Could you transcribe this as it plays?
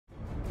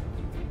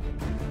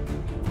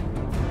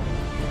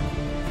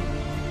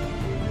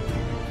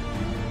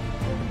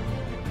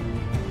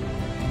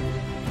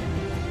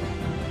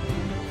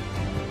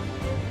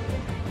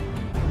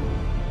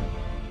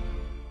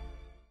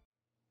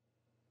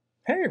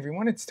Hey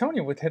everyone, it's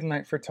Tony with Hidden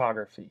Light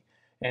Photography,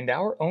 and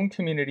our own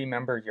community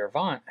member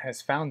Yervant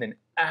has found an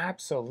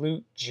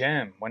absolute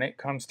gem when it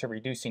comes to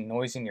reducing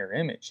noise in your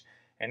image,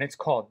 and it's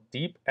called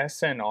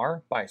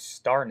DeepSNR by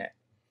StarNet.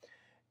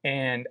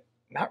 And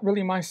not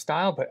really my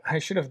style, but I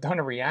should have done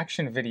a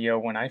reaction video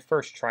when I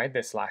first tried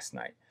this last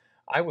night.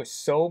 I was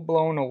so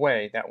blown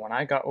away that when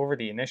I got over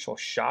the initial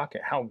shock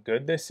at how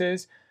good this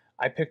is,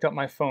 I picked up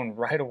my phone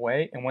right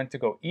away and went to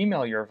go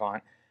email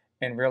Yervant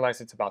and realized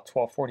it's about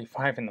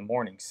 12:45 in the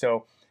morning.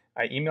 So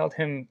I emailed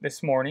him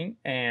this morning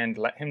and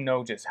let him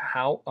know just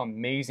how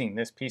amazing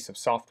this piece of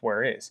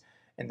software is.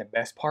 And the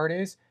best part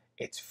is,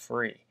 it's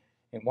free.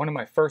 In one of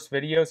my first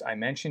videos, I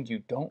mentioned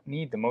you don't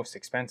need the most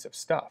expensive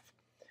stuff.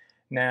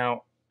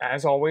 Now,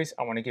 as always,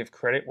 I want to give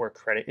credit where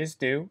credit is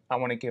due. I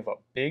want to give a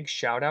big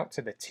shout out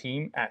to the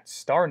team at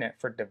StarNet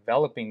for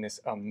developing this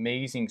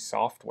amazing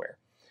software.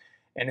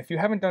 And if you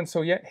haven't done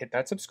so yet, hit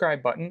that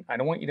subscribe button. I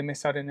don't want you to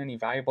miss out on any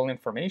valuable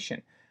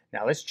information.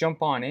 Now let's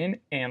jump on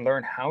in and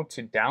learn how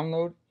to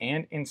download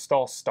and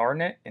install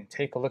StarNet and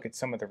take a look at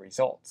some of the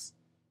results.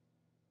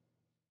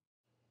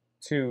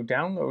 To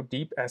download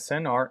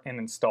DeepSNR and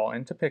install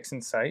into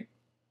PixInsight,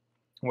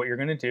 what you're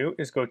going to do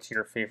is go to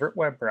your favorite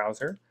web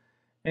browser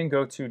and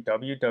go to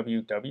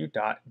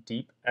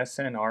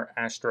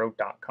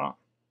www.deepsnrastro.com.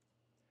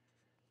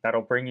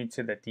 That'll bring you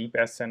to the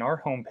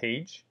DeepSNR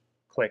homepage.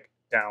 Click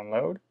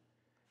Download,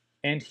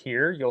 and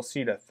here you'll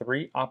see the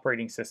three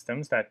operating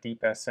systems that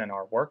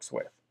DeepSNR works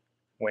with: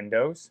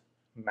 Windows,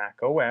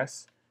 Mac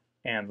OS,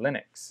 and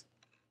Linux.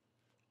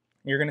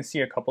 You're going to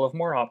see a couple of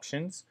more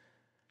options: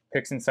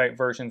 PixInsight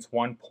versions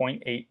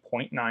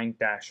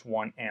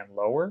 1.8.9-1 and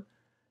lower,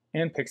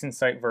 and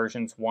PixInsight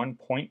versions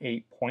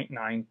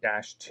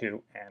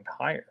 1.8.9-2 and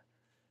higher.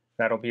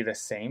 That'll be the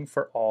same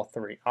for all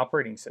three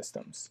operating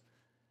systems.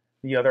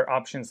 The other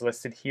options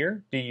listed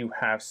here: do you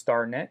have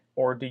StarNet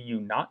or do you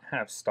not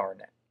have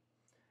StarNet?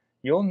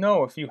 You'll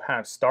know if you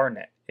have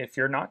StarNet. If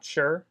you're not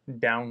sure,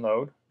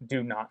 download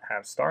Do Not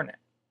Have StarNet.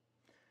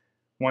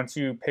 Once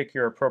you pick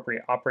your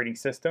appropriate operating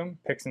system,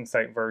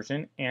 PixInsight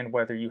version, and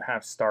whether you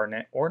have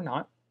StarNet or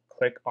not,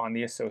 click on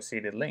the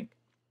associated link.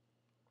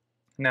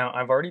 Now,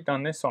 I've already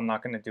done this, so I'm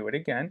not going to do it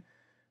again,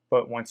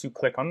 but once you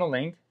click on the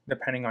link,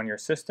 depending on your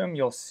system,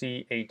 you'll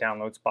see a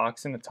downloads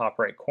box in the top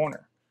right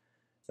corner.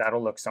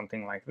 That'll look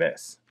something like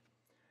this.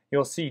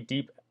 You'll see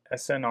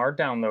DeepSNR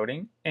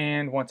downloading,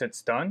 and once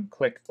it's done,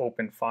 click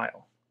Open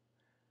File.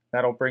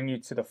 That'll bring you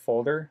to the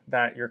folder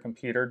that your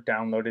computer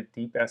downloaded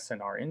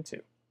DeepSNR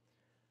into.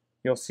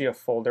 You'll see a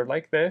folder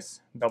like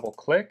this, double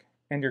click,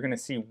 and you're going to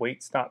see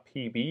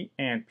weights.pb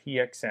and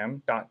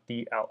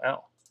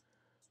pxm.dll.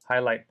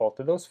 Highlight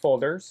both of those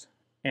folders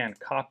and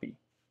copy.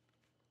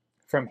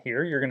 From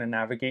here, you're going to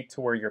navigate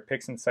to where your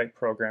PixInsight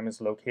program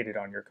is located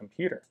on your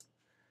computer.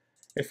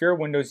 If you're a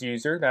Windows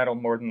user, that'll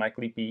more than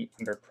likely be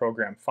under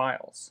Program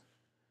Files.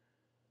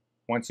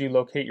 Once you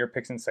locate your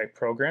PixInsight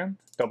program,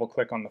 double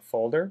click on the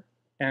folder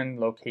and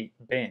locate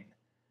Bin.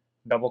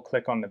 Double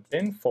click on the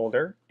Bin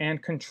folder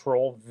and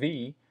Control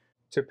V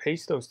to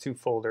paste those two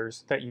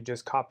folders that you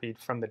just copied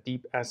from the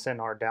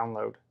DeepSNR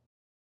download.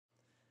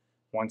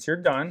 Once you're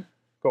done,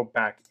 go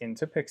back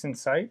into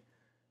PixInsight,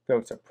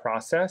 go to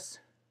Process,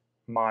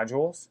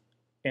 Modules,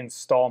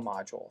 Install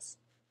Modules.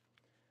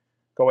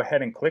 Go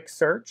ahead and click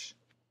Search,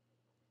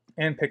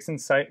 and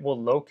PixInsight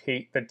will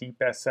locate the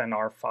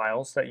DeepSNR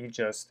files that you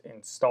just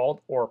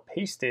installed or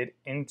pasted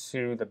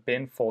into the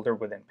bin folder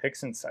within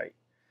PixInsight.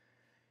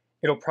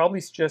 It'll probably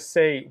just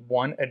say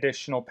one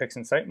additional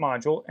PixInsight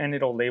module and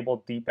it'll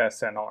label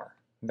DeepSNR.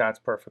 That's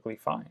perfectly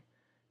fine.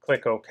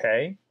 Click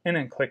OK and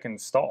then click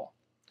Install.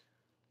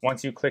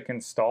 Once you click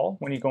Install,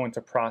 when you go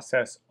into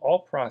Process All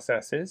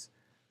Processes,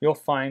 you'll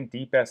find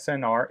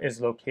DeepSNR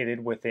is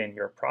located within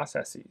your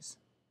processes.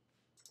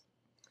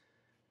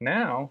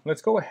 Now,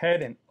 let's go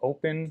ahead and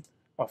open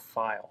a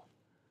file.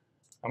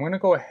 I'm going to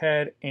go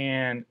ahead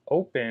and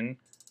open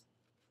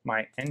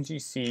my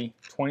NGC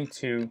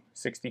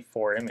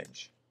 2264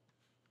 image.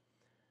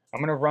 I'm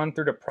going to run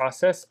through the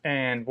process,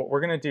 and what we're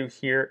going to do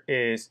here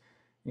is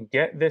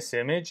get this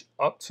image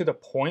up to the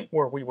point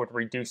where we would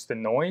reduce the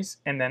noise,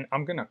 and then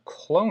I'm going to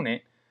clone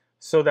it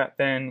so that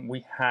then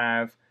we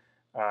have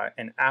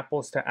an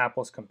apples to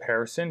apples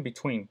comparison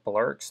between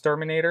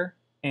BlurXterminator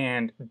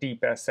and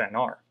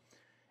DeepSNR.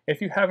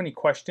 If you have any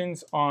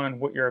questions on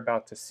what you're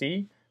about to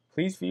see,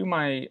 please view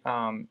my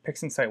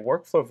PixInsight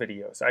workflow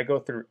videos. I go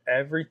through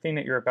everything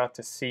that you're about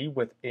to see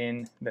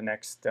within the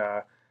next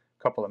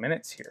couple of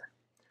minutes here.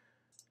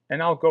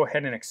 And I'll go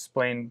ahead and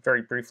explain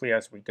very briefly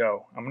as we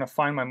go. I'm going to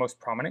find my most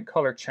prominent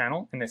color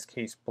channel, in this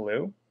case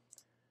blue,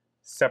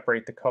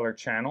 separate the color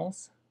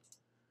channels.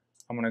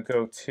 I'm going to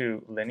go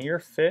to linear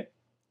fit,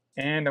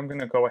 and I'm going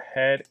to go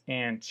ahead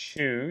and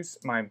choose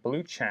my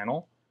blue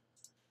channel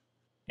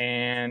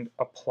and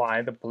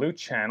apply the blue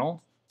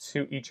channel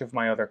to each of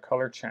my other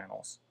color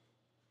channels.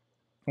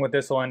 What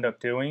this will end up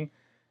doing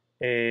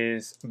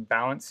is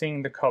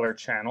balancing the color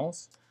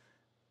channels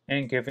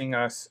and giving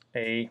us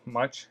a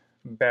much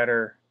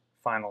better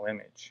final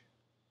image.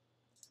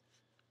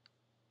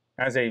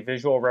 As a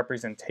visual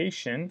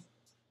representation,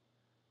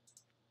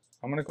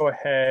 I'm going to go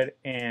ahead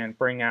and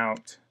bring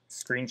out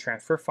screen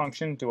transfer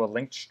function, do a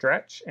linked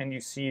stretch, and you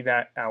see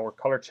that our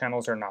color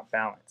channels are not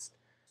balanced.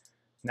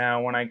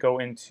 Now when I go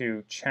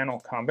into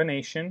channel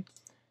combination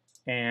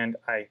and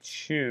I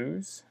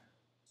choose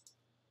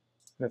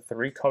the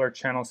 3 color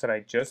channels that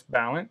I just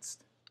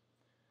balanced,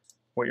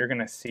 what you're going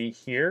to see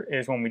here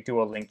is when we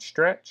do a linked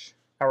stretch,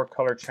 our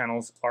color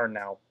channels are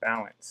now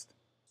balanced.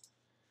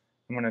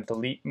 I'm going to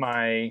delete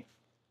my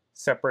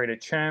separated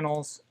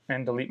channels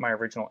and delete my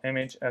original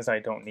image as I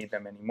don't need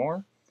them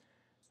anymore.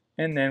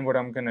 And then what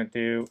I'm going to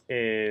do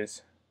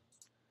is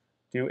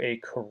do a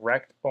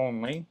correct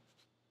only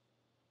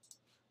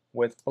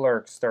with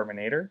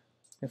BlurXterminator.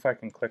 If I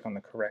can click on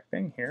the correct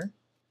thing here.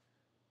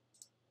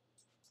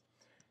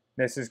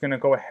 This is going to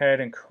go ahead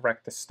and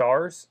correct the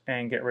stars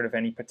and get rid of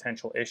any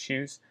potential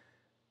issues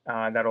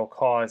that'll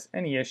cause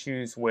any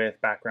issues with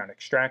background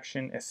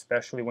extraction,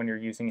 especially when you're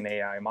using an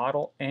AI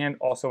model, and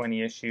also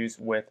any issues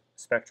with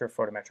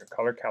spectrophotometric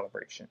color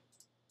calibration.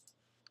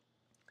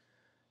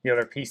 The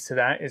other piece to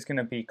that is going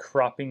to be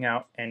cropping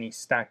out any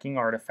stacking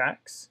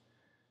artifacts,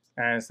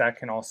 as that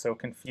can also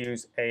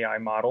confuse AI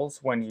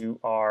models when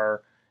you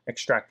are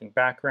extracting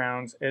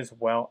backgrounds as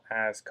well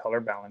as color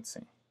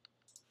balancing.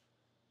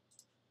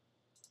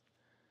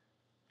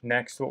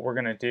 Next, what we're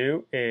going to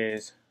do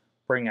is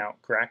bring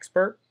out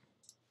Graxpert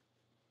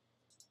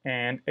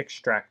and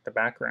extract the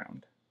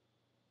background.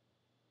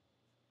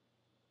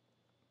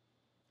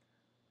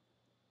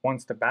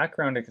 Once the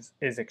background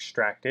is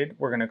extracted,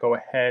 we're going to go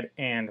ahead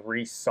and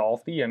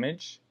resolve the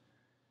image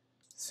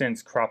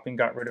since cropping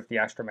got rid of the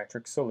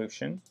astrometric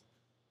solution.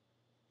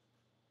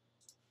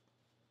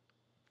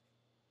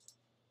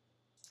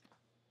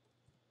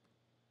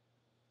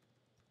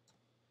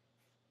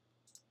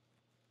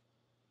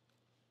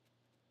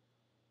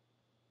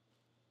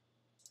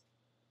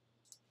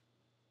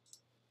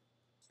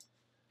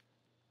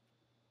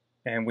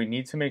 And we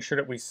need to make sure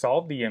that we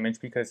solve the image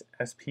because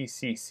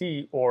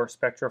SPCC, or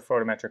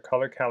spectrophotometric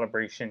color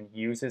calibration,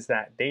 uses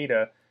that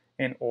data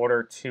in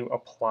order to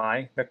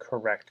apply the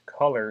correct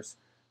colors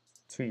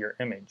to your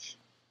image.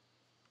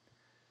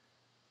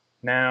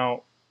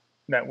 Now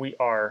that we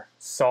are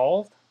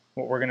solved,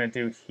 what we're going to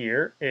do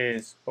here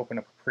is open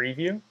up a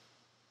preview.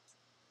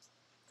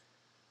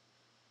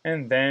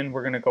 And then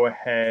we're going to go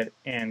ahead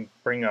and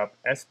bring up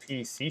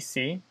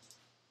SPCC.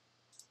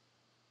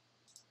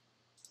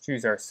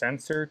 Choose our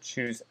sensor,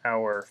 choose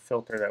our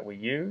filter that we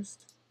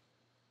used,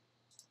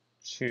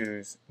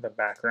 choose the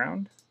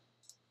background,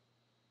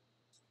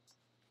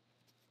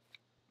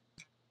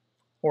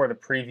 or the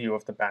preview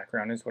of the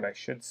background is what I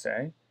should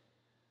say.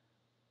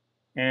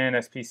 And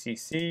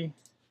SPCC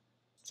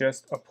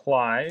just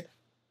applied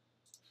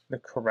the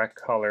correct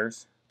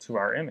colors to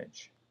our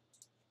image.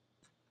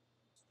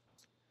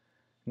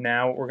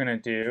 Now what we're going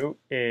to do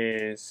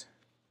is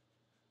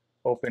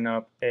open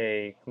up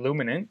a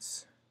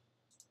luminance,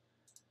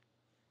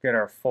 get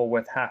our full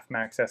width half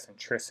max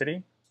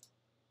eccentricity,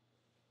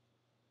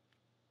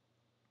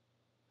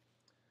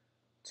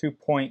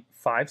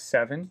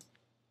 2.57,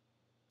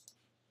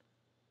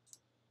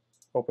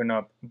 open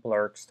up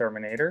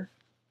BlurXterminator,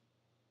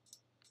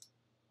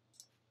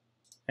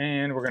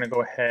 and we're going to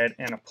go ahead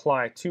and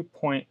apply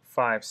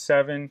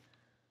 2.57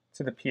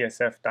 to the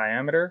PSF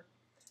diameter,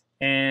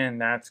 and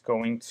that's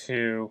going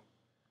to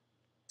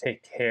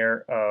take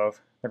care of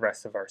the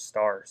rest of our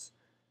stars.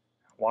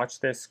 Watch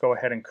this go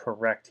ahead and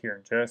correct here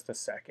in just a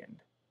second.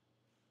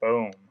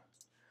 Boom.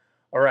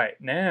 All right,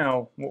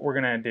 now what we're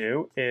going to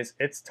do is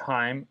it's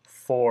time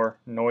for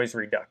noise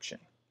reduction.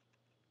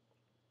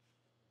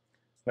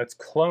 Let's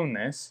clone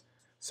this.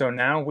 So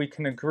now we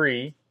can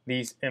agree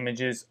these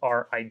images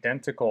are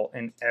identical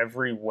in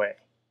every way.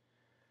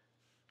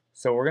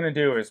 So what we're going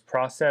to do is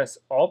process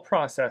all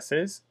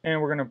processes,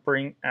 and we're going to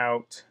bring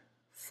out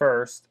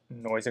first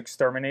Noise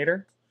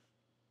Exterminator,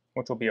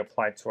 which will be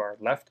applied to our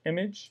left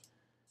image.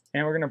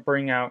 And we're going to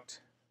bring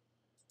out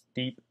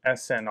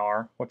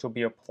DeepSNR, which will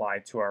be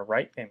applied to our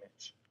right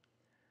image.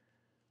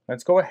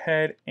 Let's go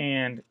ahead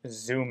and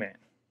zoom in.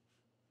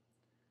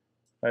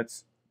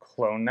 Let's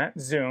clone that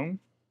zoom.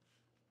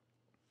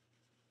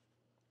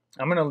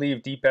 I'm going to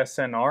leave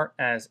DeepSNR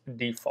as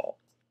default.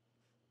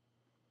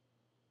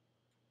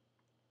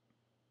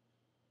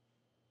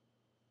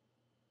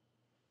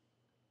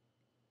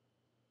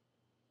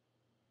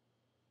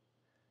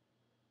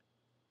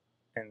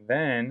 And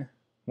then,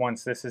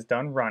 once this is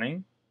done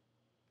running,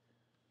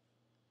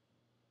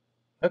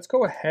 let's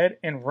go ahead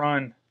and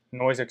run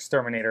Noise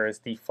Exterminator as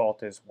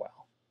default as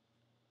well.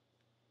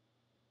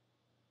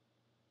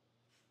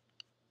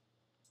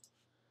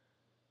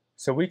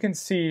 So we can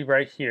see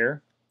right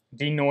here,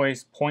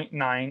 denoise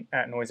 0.9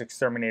 at Noise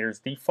Exterminator's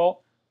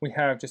default. We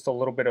have just a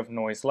little bit of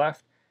noise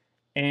left.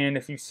 And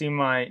if you see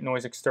my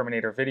Noise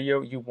Exterminator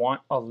video, you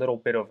want a little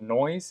bit of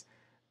noise.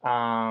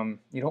 You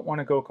don't want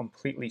to go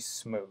completely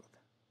smooth,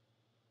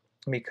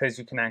 because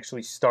you can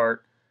actually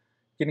start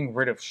getting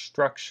rid of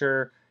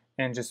structure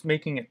and just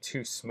making it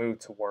too smooth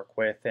to work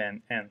with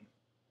and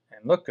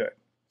look good.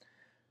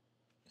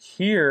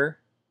 Here,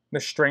 the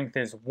strength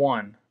is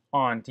 1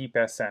 on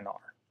DeepSNR.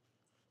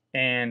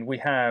 And we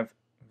have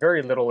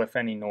very little, if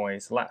any,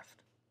 noise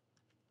left.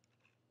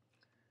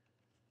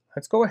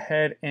 Let's go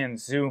ahead and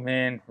zoom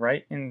in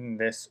right in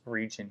this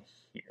region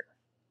here.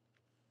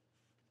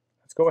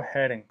 Let's go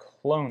ahead and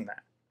clone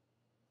that.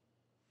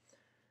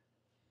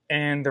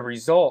 And the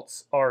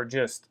results are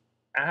just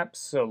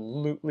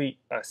absolutely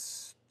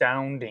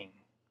astounding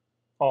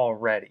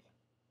already.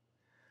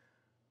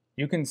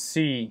 You can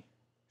see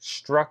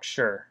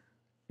structure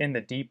in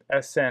the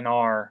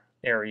DeepSNR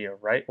area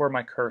right where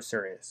my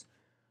cursor is.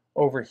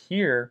 Over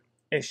here,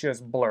 it's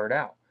just blurred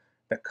out.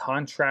 The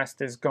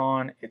contrast is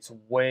gone. It's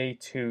way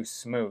too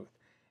smooth.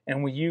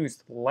 And we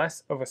used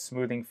less of a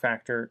smoothing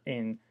factor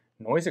in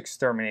Noise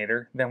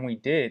Exterminator than we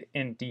did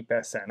in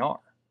DeepSNR.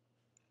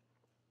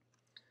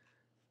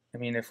 I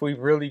mean, if we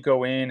really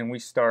go in and we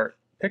start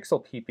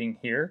pixel peeping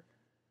here,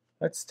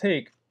 let's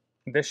take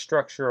this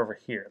structure over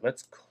here.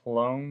 Let's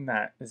clone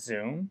that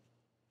zoom.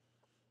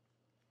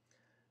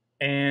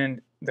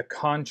 And the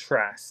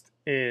contrast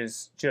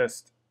is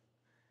just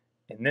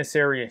in this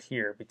area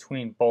here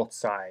between both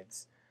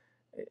sides.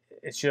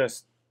 It's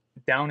just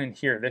down in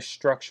here, this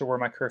structure where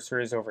my cursor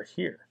is over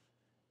here.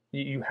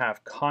 You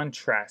have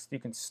contrast. You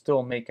can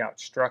still make out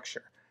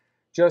structure.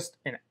 Just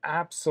an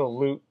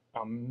absolute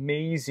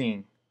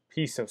amazing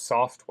piece of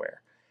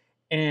software.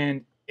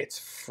 And it's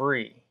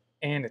free.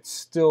 And it's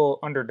still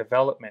under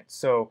development.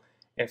 So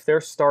if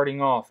they're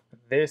starting off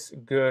this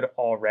good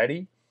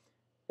already,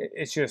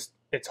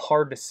 it's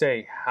hard to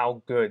say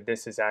how good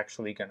this is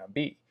actually going to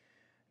be.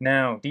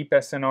 Now,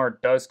 DeepSNR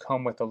does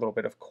come with a little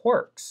bit of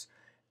quirks.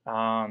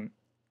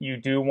 You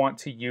do want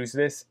to use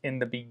this in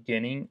the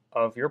beginning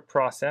of your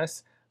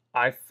process.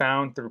 I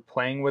found through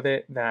playing with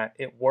it that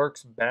it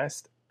works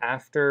best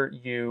after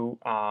you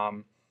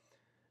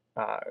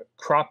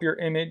crop your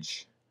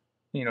image.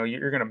 You know,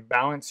 you're going to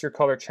balance your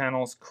color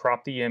channels,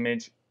 crop the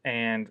image,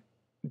 and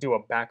do a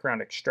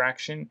background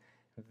extraction,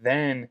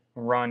 then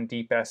run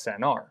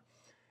DeepSNR.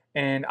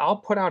 And I'll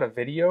put out a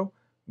video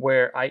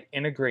where I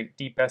integrate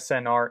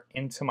DeepSNR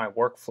into my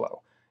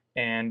workflow.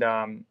 And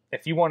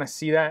if you want to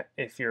see that,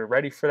 if you're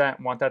ready for that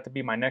and want that to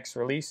be my next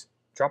release,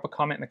 drop a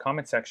comment in the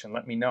comment section.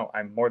 Let me know.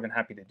 I'm more than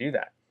happy to do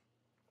that.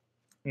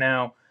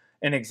 Now,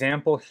 an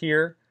example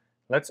here,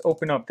 let's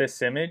open up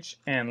this image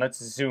and let's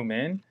zoom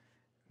in.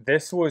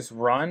 This was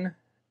run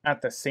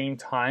at the same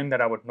time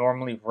that I would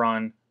normally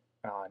run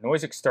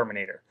Noise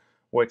Exterminator,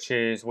 which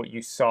is what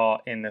you saw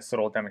in this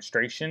little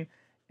demonstration.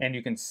 And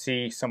you can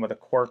see some of the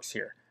quirks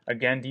here.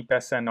 Again,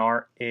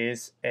 DeepSNR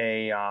is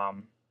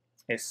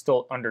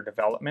still under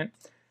development,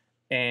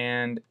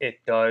 and it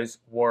does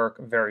work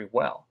very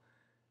well.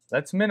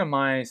 Let's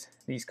minimize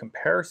these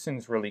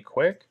comparisons really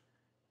quick,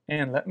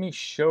 and let me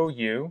show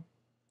you.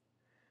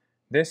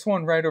 This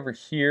one right over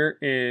here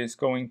is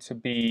going to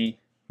be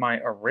my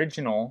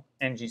original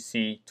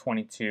NGC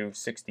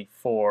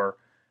 2264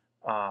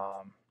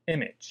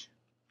 image,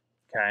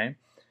 okay?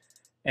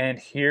 And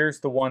here's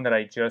the one that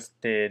I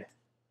just did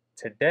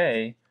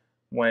today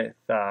with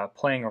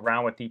playing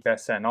around with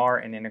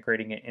DeepSNR and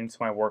integrating it into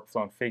my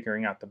workflow and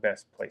figuring out the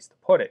best place to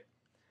put it.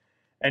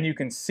 And you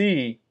can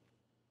see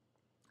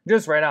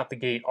just right out the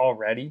gate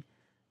already,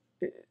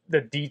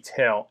 the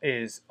detail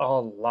is a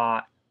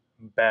lot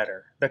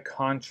better. The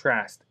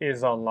contrast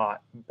is a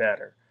lot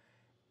better.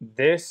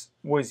 This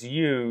was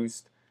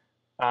used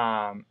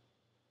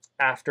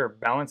after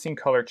balancing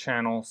color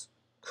channels,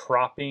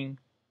 cropping,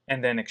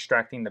 and then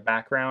extracting the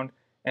background.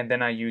 And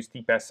then I used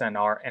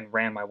DeepSNR and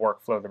ran my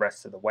workflow the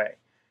rest of the way.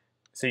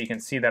 So you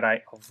can see that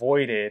I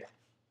avoided,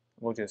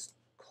 we'll just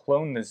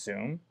clone the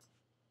zoom.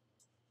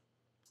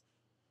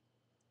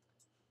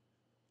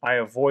 I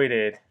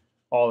avoided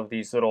all of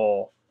these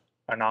little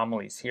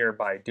anomalies here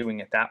by doing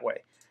it that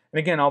way. And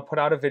again, I'll put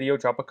out a video,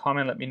 drop a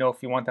comment, let me know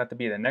if you want that to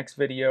be the next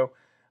video.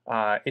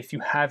 If you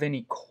have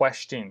any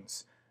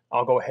questions,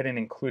 I'll go ahead and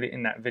include it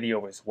in that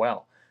video as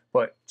well.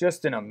 But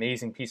just an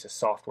amazing piece of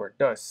software. It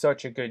does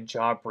such a good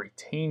job,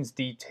 retains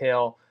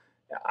detail.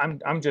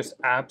 I'm just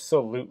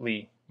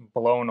absolutely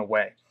blown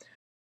away.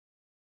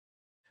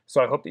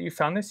 So I hope that you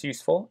found this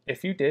useful.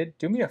 If you did,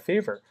 do me a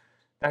favor.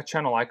 That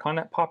channel icon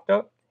that popped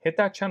up, hit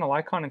that channel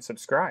icon and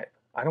subscribe.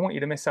 I don't want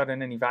you to miss out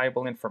on any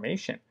valuable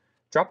information.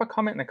 Drop a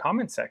comment in the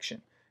comment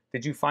section.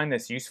 Did you find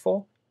this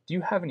useful? Do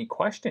you have any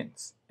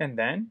questions? And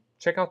then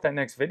check out that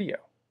next video.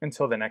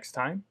 Until the next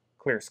time,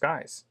 clear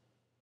skies.